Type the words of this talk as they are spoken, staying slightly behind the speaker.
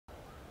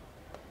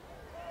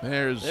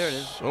There it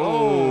is.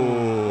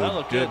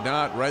 Oh, did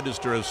not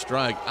register a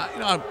strike.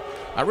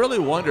 I really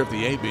wonder if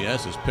the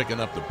ABS is picking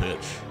up the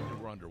pitch.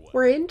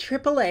 We're in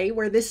AAA,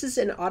 where this is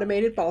an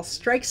automated ball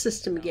strike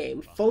system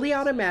game. Fully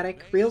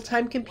automatic,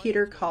 real-time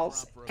computer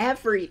calls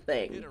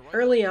everything.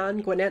 Early on,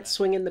 Gwinnett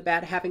swinging the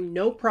bat, having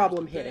no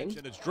problem hitting.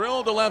 And it's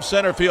drilled to left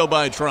center field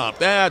by Trump.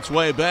 That's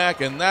way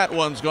back, and that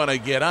one's going to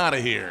get out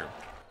of here.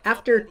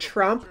 After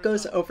Trump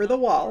goes over the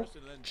wall,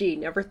 gee,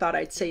 never thought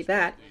I'd say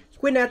that,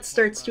 Gwinnett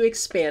starts to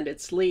expand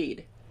its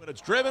lead. But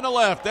it's driven to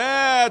left.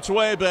 That's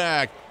way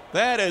back.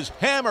 That is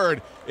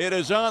hammered. It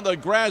is on the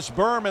grass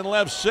berm in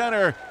left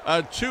center.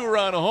 A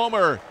two-run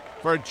homer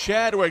for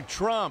Chadwick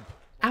Trump.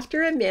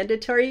 After a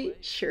mandatory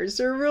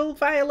Scherzer rule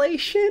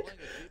violation,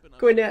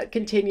 Gwinnett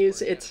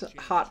continues its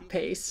hot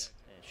pace.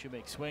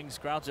 Shoemaker swings,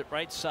 grounds it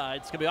right side.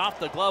 It's going to be off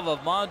the glove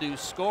of Mondu,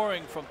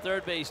 scoring from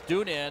third base,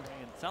 Dunan. It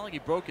sounded like he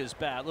broke his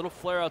bat. Little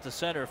flare out to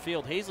center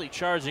field. Hazley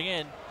charging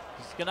in.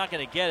 He's not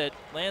going to get it.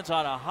 Lands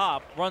on a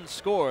hop. Run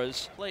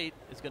scores. Plate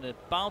is going to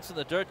bounce in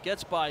the dirt.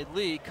 Gets by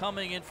Lee.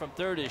 Coming in from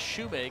third is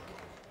Shoemaker.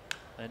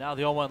 And now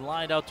the 0-1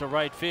 lined out to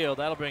right field.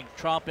 That'll bring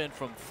Trump in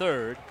from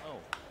third.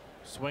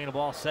 Swinging the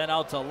ball sent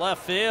out to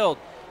left field.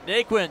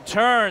 Naquin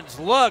turns,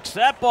 looks.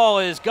 That ball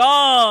is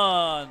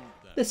gone.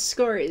 The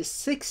score is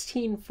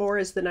 16-4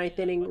 as the ninth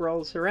inning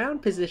rolls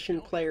around. Position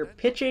player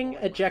pitching,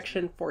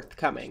 ejection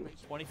forthcoming.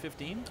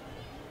 2015? It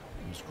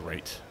was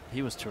great.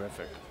 He was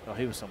terrific. Oh,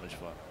 he was so much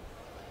fun.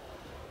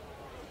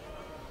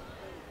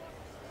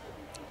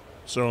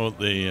 So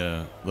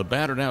the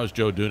batter now is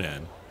Joe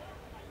Dunan.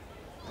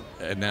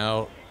 And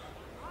now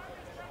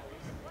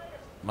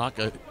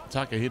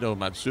Takahito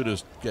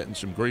Matsuda's getting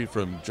some grief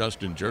from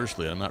Justin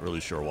Jersley. I'm not really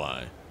sure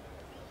why.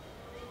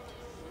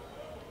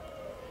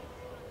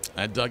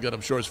 And Duggett,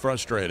 I'm sure, is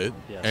frustrated.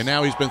 Yes. And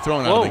now he's been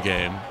thrown out of the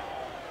game.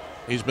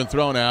 He's been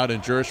thrown out,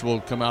 and Jersh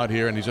will come out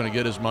here, and he's going to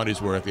get his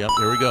money's worth. Yep,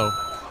 here we go.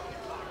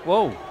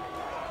 Whoa.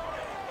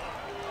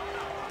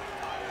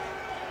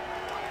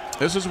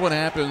 This is what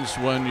happens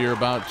when you're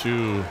about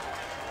to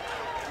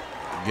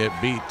get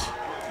beat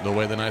the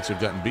way the Knights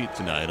have gotten beat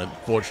tonight,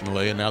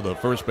 unfortunately. And now the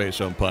first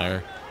base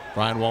umpire,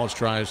 Brian Walsh,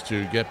 tries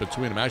to get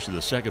between them. Actually,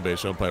 the second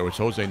base umpire was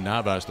Jose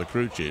Navas, the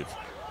crew chief.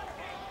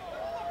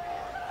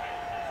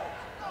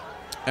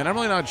 And I'm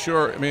really not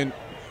sure. I mean,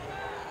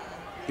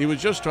 he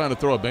was just trying to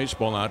throw a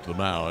baseball out to the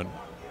mound.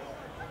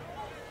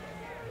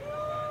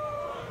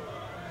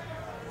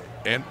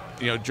 And,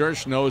 you know,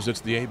 Jersh knows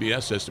it's the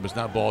ABS system. It's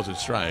not balls and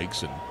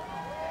strikes. And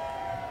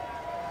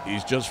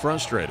he's just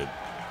frustrated.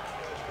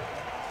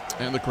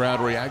 And the crowd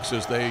reacts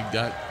as they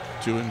got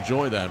to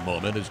enjoy that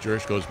moment as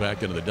Jersh goes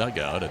back into the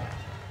dugout. And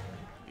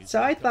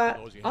so I thought,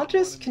 I'll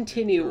just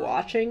continue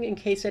watching in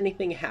case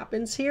anything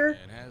happens here.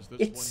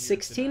 It's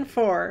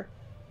 16-4,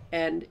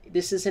 and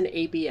this is an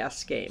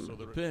ABS game. So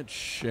the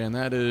pitch, and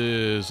that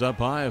is up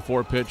high, a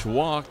 4-pitch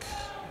walk.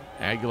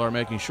 Aguilar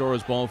making sure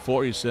it's ball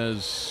 4. He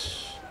says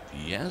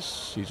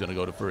yes, he's going to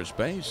go to first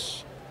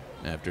base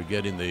after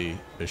getting the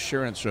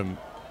assurance from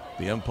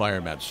the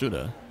umpire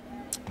Matsuda.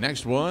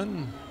 Next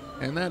one,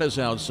 and that is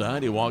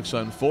outside. He walks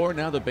on 4.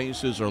 Now the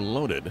bases are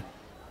loaded.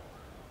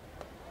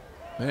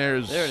 There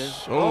it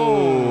is.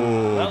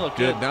 Oh,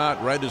 did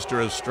not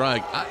register a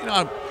strike.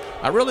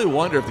 I really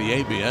wonder if the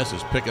ABS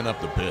is picking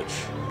up the pitch.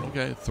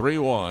 Okay,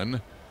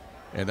 3-1,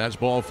 and that's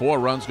ball 4.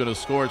 Run's going to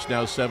score. It's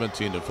now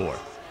 17-4.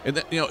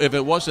 And if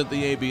it wasn't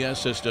the ABS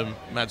system,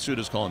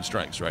 Matsuda's calling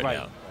strikes right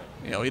now.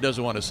 You know, he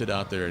doesn't want to sit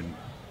out there and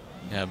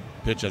have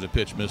pitch after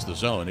pitch miss the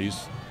zone.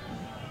 He's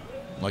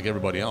like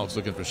everybody else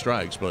looking for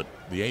strikes, but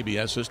the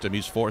ABS system,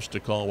 he's forced to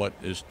call what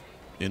is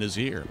in his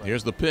ear.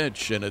 Here's the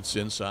pitch, and it's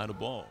inside a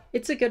ball.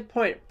 It's a good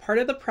point. Part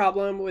of the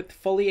problem with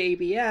fully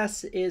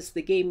ABS is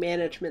the game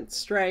management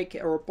strike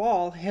or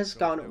ball has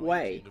gone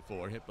away.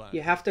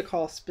 You have to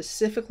call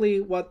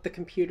specifically what the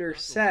computer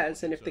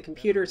says, and if the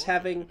computer's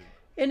having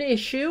an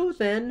issue,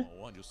 then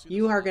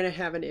you are going to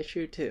have an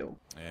issue too.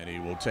 And he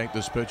will take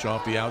this pitch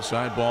off the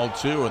outside, ball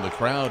 2, and the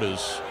crowd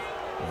is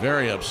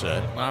very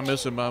upset. Not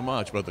missing by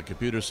much, but the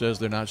computer says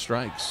they're not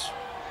strikes.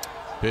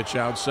 Pitch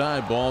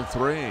outside, ball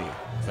 3.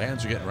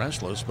 Fans are getting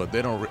restless, but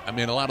they don't. I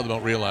mean, a lot of them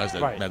don't realize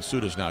that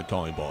Matsuda's not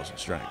calling balls and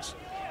strikes.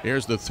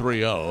 Here's the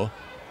 3-0,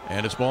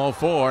 and it's ball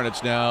 4, and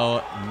it's now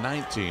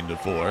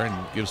 19-4,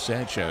 and gives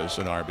Sanchez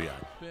an RBI.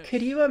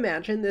 Could you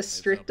imagine this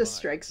strict to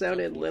strike zone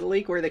in Little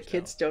League where the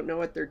kids don't know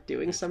what they're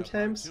doing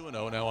sometimes?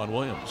 2-0 now on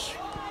Williams.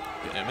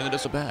 I mean,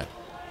 it's a bat.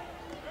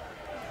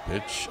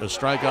 Pitch, a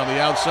strike on the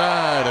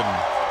outside, and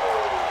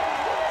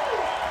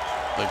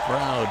the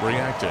crowd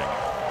reacting.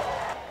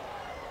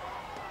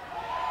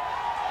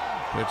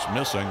 Pitch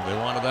missing. They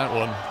wanted that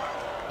one.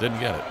 Didn't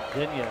get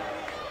it.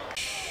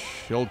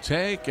 He'll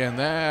take, and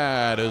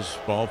that is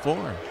ball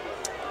 4.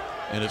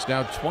 And it's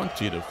now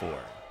 20-4.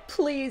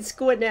 Please,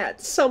 Gwinnett,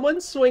 someone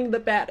swing the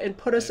bat and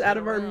put us out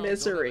of our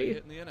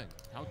misery.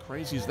 How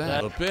crazy is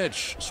that? The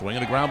pitch,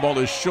 swinging the ground ball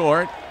is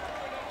short.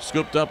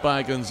 Scooped up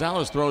by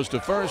Gonzalez, throws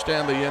to first,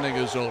 and the inning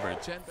is over.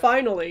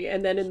 Finally,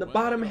 and then in the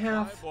bottom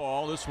half.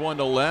 This one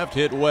to left,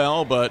 hit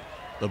well, but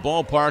the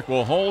ballpark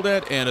will hold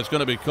it, and it's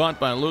going to be caught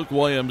by Luke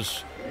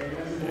Williams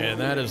And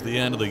that is the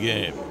end of the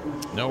game.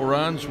 No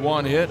runs,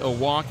 1 hit, a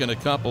walk, and a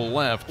couple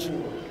left.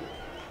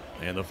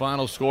 And the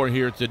final score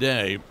here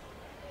today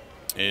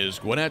is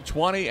Gwinnett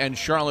 20 and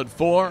Charlotte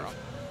 4.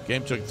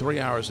 Game took 3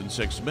 hours and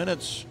 6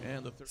 minutes.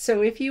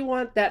 So if you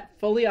want that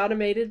fully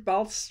automated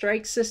ball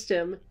strike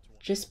system,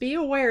 just be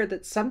aware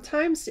that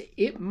sometimes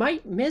it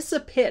might miss a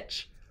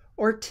pitch,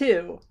 or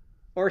 2,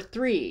 or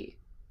 3,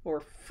 or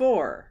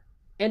 4.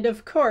 And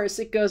of course,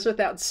 it goes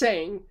without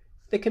saying,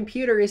 the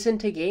computer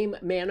isn't a game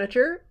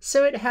manager,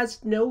 so it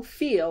has no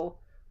feel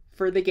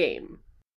for the game.